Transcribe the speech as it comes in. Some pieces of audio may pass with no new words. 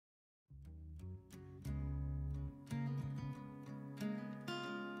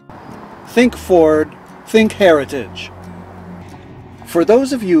Think Ford, think heritage. For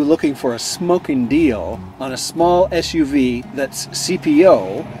those of you looking for a smoking deal on a small SUV that's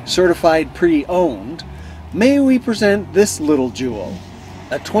CPO, certified pre-owned, may we present this little jewel.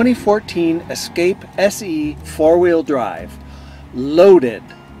 A 2014 Escape SE 4-wheel drive. Loaded.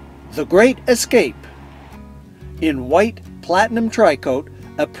 The Great Escape. In white platinum Tricoat,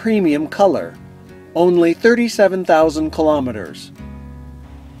 a premium color. Only 37,000 kilometers.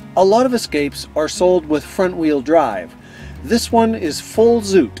 A lot of Escapes are sold with front-wheel drive. This one is full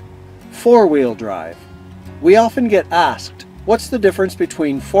zoot, 4-wheel drive. We often get asked, what's the difference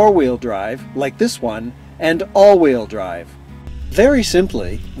between 4-wheel drive, like this one, and all-wheel drive? Very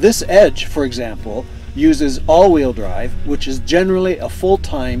simply, this Edge, for example, uses all-wheel drive, which is generally a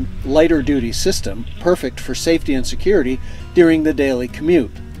full-time, lighter-duty system, perfect for safety and security during the daily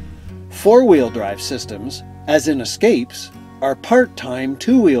commute. 4-wheel drive systems, as in Escapes, are part-time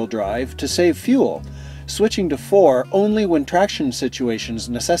 2-wheel drive to save fuel, switching to 4 only when traction situations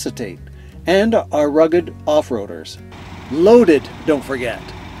necessitate, and are rugged off-roaders. Loaded, don't forget.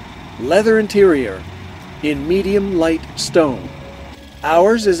 Leather interior in medium light stone.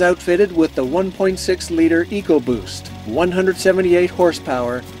 Ours is outfitted with the 1.6-liter EcoBoost, 178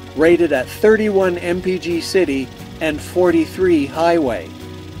 horsepower, rated at 31 mpg city and 43 highway.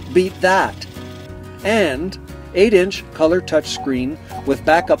 Beat that! And 8-inch color touchscreen with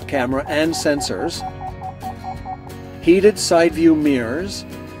backup camera and sensors, heated side view mirrors,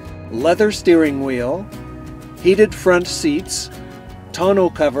 leather steering wheel, heated front seats, tonneau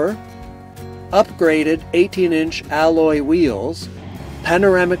cover, upgraded 18-inch alloy wheels,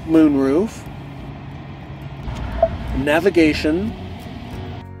 panoramic moonroof, navigation,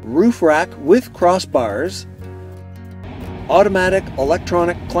 roof rack with crossbars, automatic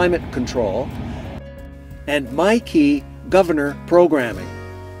electronic climate control, and MyKey governor programming.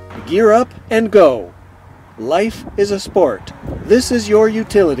 Gear up and go! Life is a sport. This is your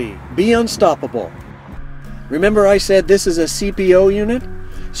utility. Be unstoppable. Remember I said this is a CPO unit?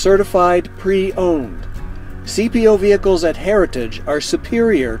 Certified pre-owned. CPO vehicles at Heritage are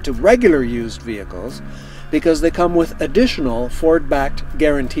superior to regular used vehicles because they come with additional Ford-backed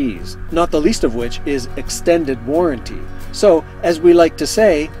guarantees, not the least of which is extended warranty. So, as we like to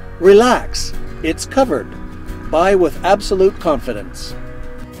say, relax. It's covered. Buy with absolute confidence.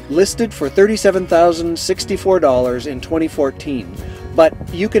 Listed for $37,064 in 2014, but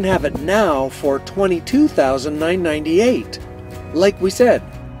you can have it now for $22,998. Like we said,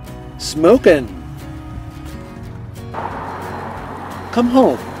 smokin'. Come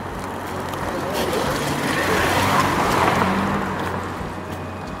home.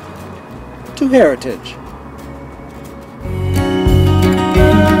 To Heritage.